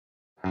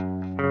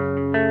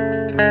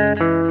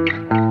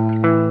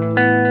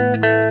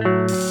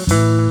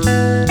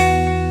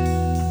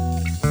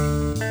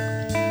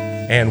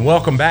And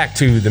welcome back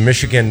to the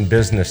Michigan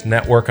Business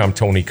Network. I'm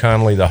Tony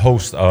Connolly, the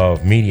host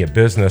of Media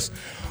Business.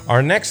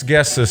 Our next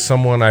guest is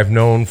someone I've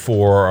known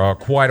for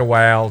quite a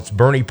while. It's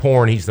Bernie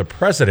Porn. He's the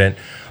president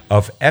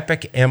of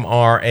Epic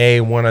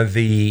MRA, one of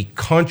the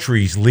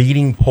country's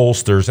leading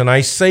pollsters. And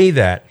I say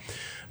that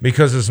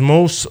because, as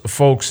most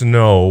folks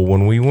know,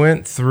 when we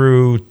went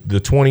through the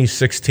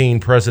 2016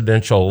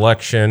 presidential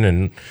election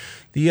and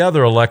the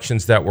other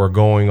elections that were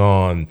going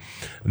on,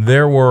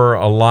 there were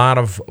a lot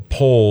of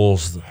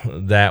polls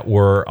that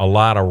were a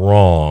lot of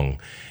wrong.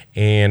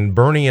 And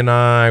Bernie and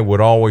I would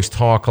always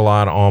talk a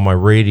lot on my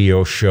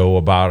radio show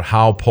about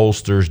how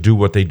pollsters do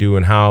what they do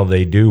and how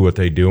they do what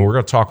they do. And we're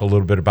going to talk a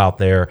little bit about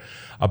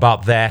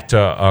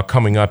that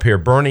coming up here.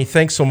 Bernie,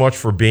 thanks so much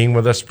for being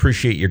with us.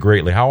 Appreciate you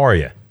greatly. How are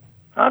you?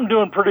 I'm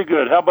doing pretty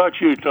good. How about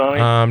you, Tony?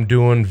 I'm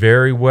doing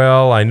very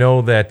well. I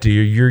know that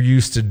you're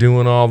used to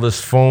doing all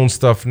this phone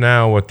stuff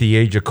now at the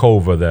age of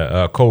COVID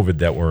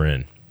that we're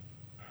in.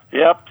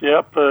 Yep.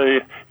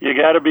 You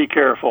got to be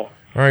careful.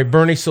 All right,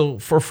 Bernie, so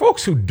for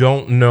folks who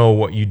don't know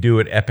what you do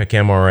at Epic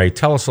MRA,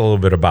 tell us a little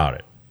bit about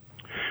it.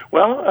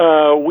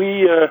 Well,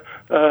 we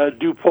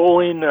do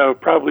polling.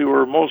 Probably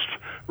we're most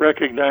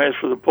recognized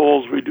for the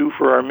polls we do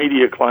for our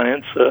media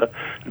clients,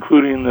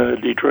 including the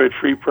Detroit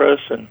Free Press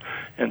and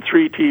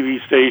 3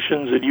 TV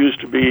stations. It used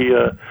to be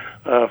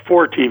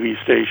 4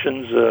 TV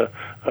stations,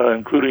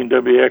 including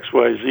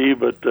WXYZ,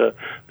 but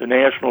the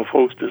national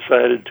folks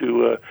decided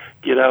to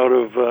get out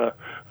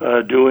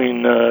of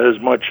doing as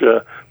much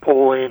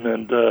polling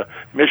and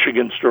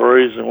Michigan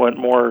stories and went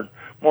more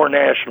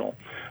national.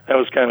 That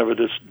was kind of a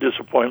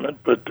disappointment,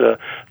 but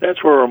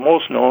that's where we're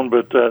most known.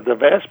 But the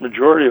vast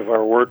majority of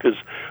our work is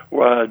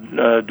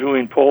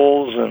doing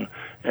polls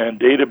and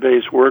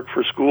database work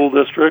for school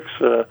districts.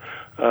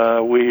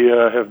 We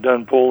have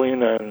done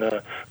polling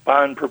on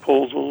bond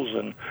proposals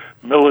and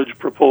millage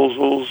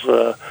proposals,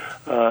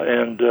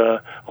 and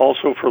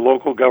also for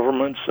local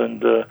governments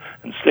and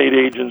state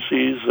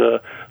agencies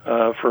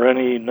for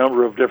any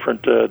number of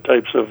different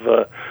types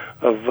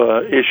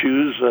of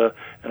issues,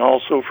 and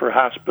also for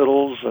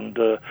hospitals and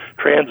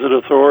transit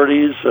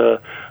authorities.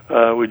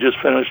 We just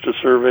finished a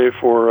survey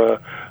for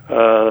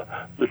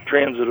the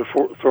transit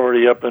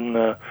authority up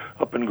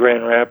in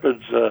Grand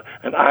Rapids,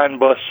 an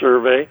on-bus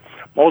survey.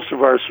 Most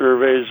of our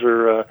surveys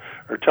are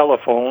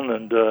telephone,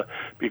 and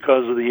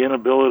because of the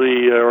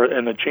inability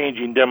and the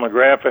changing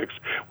demographics,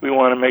 we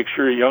want to make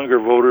sure younger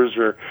voters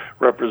are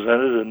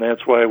represented, and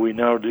that's why we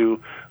now do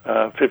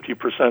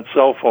 50%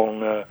 cell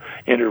phone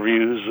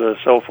interviews,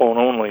 cell phone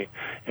only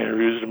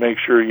interviews, to make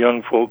sure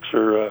young folks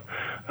are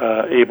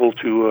able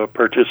to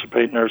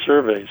participate in our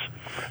surveys.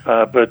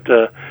 But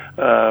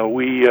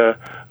we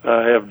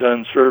have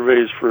done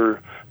surveys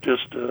for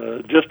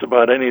just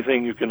about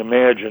anything you can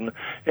imagine,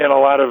 and a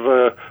lot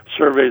of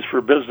surveys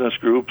for business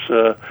groups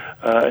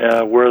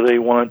where they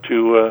want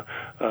to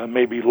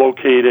maybe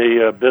locate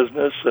a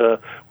business.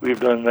 We've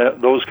done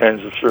those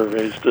kinds of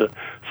surveys to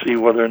see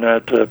whether or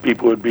not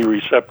people would be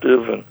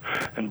receptive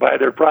and buy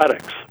their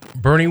products.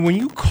 Bernie, when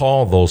you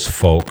call those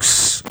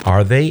folks,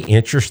 are they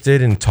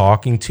interested in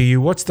talking to you?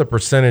 What's the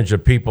percentage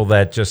of people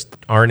that just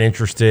aren't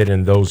interested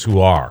and those who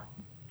are?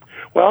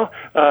 Well,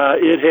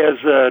 it has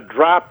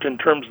dropped in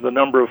terms of the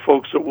number of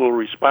folks that will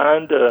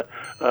respond.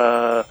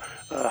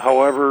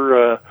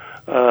 However,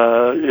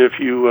 if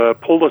you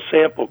pull the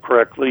sample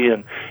correctly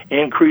and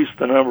increase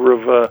the number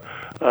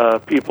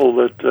of people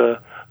that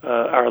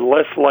are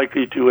less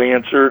likely to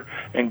answer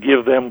and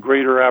give them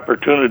greater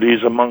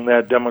opportunities among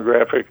that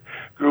demographic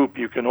group,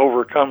 you can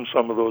overcome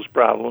some of those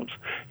problems.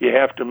 You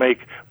have to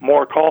make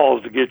more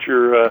calls to get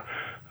your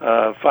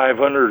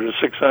 500 or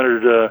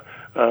 600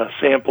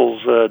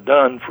 samples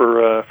done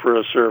for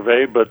a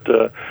survey, but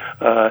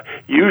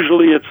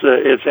usually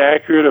it's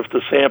accurate if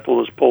the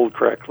sample is pulled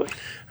correctly.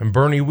 And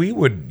Bernie, we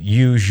would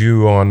use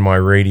you on my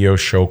radio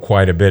show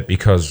quite a bit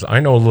because I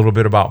know a little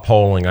bit about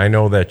polling. I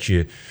know that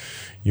you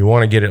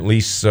want to get at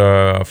least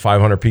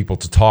 500 people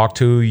to talk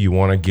to. You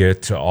want to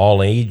get to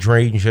all age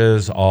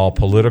ranges, all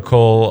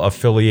political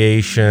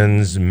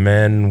affiliations,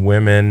 men,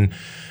 women,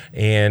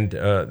 and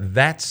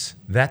that's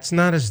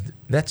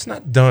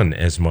not done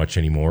as much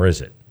anymore,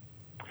 is it?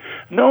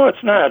 No,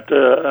 it's not.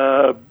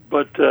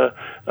 But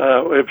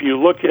if you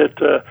look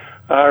at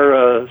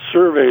our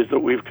surveys that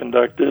we've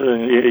conducted,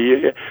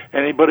 and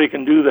anybody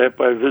can do that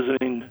by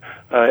visiting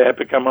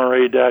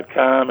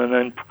epicmra.com and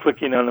then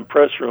clicking on the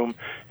press room,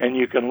 and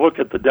you can look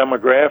at the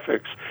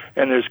demographics.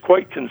 And there's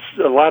quite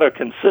a lot of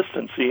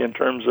consistency in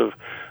terms of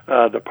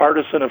the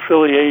partisan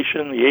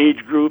affiliation, the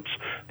age groups,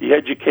 the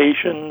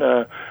education.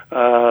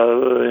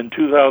 In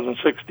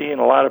 2016,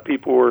 a lot of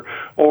people were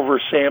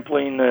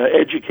oversampling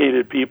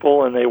educated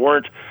people, and they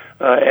weren't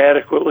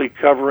adequately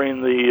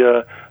covering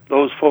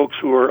those folks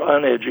who are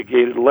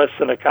uneducated, less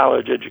than a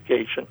college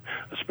education,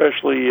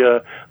 especially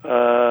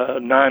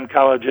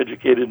non-college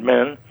educated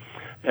men.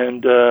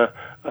 And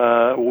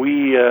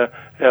we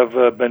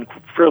have been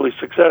fairly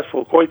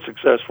successful, quite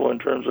successful in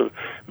terms of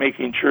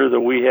making sure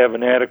that we have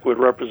an adequate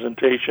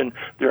representation.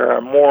 There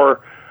are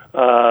more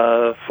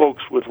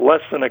folks with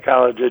less than a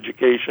college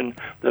education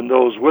than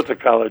those with a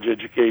college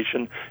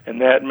education,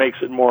 and that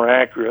makes it more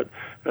accurate,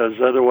 as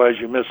otherwise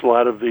you miss a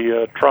lot of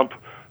the Trump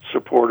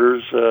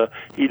supporters.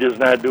 He does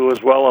not do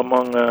as well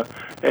among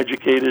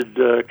educated,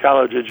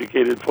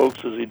 college-educated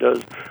folks as he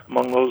does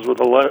among those with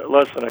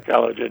less than a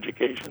college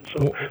education.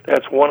 So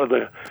that's one of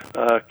the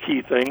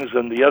key things.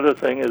 And the other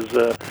thing is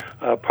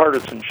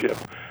partisanship.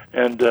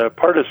 And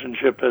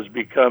partisanship has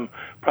become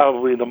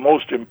probably the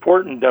most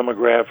important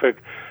demographic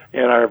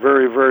in our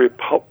very, very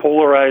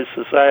polarized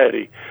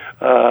society.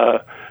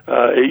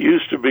 It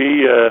used to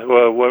be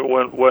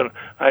when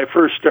I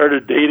first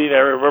started dating, I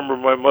remember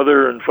my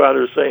mother and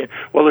father saying,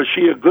 "Well, is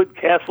she a good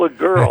Catholic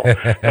girl?"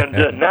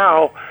 And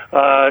now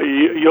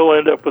you'll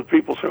end up with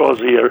people saying, "Oh, is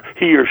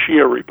he or she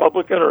a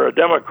Republican or a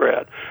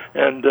Democrat?"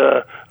 And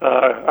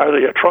are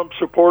they a Trump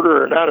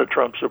supporter or not a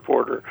Trump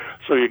supporter?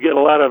 So you get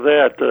a lot of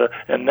that.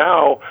 And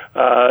now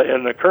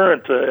in the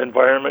current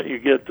environment, you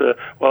get,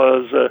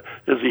 well,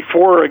 is he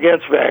for or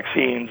against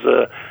vaccines?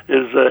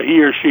 Is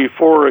he or she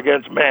for or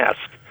against masks?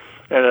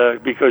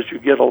 Because you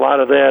get a lot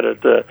of that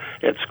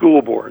at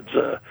school boards.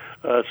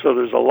 So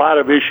there's a lot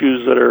of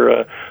issues that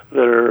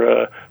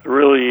are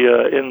really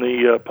in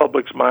the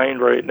public's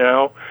mind right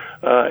now,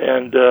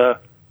 and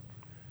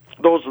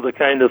those are the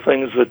kind of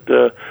things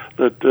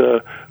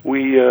that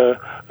we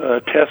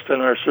test in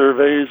our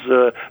surveys.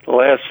 The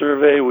last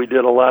survey, we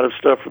did a lot of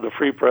stuff for the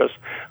Free Press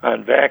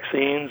on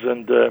vaccines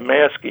and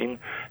masking,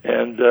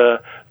 and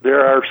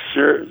there are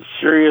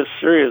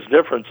serious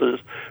differences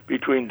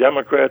between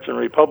Democrats and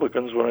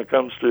Republicans when it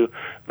comes to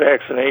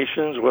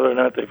vaccinations, whether or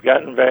not they've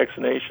gotten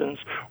vaccinations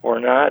or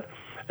not,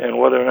 and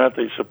whether or not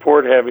they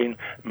support having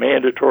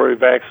mandatory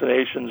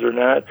vaccinations or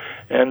not,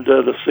 and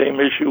the same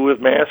issue with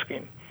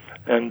masking.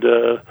 And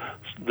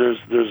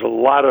there's a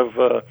lot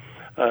of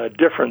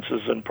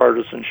differences in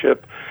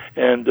partisanship,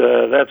 and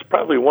that's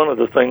probably one of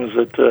the things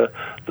that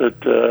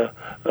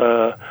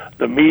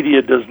the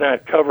media does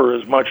not cover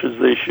as much as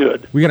they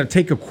should. We got to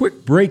take a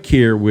quick break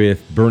here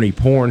with Bernie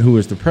Porn, who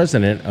is the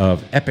president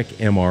of Epic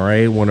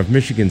MRA, one of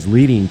Michigan's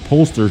leading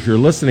pollsters. You're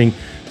listening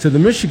to the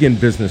Michigan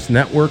Business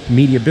Network,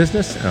 Media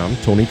Business. I'm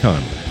Tony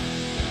Conley.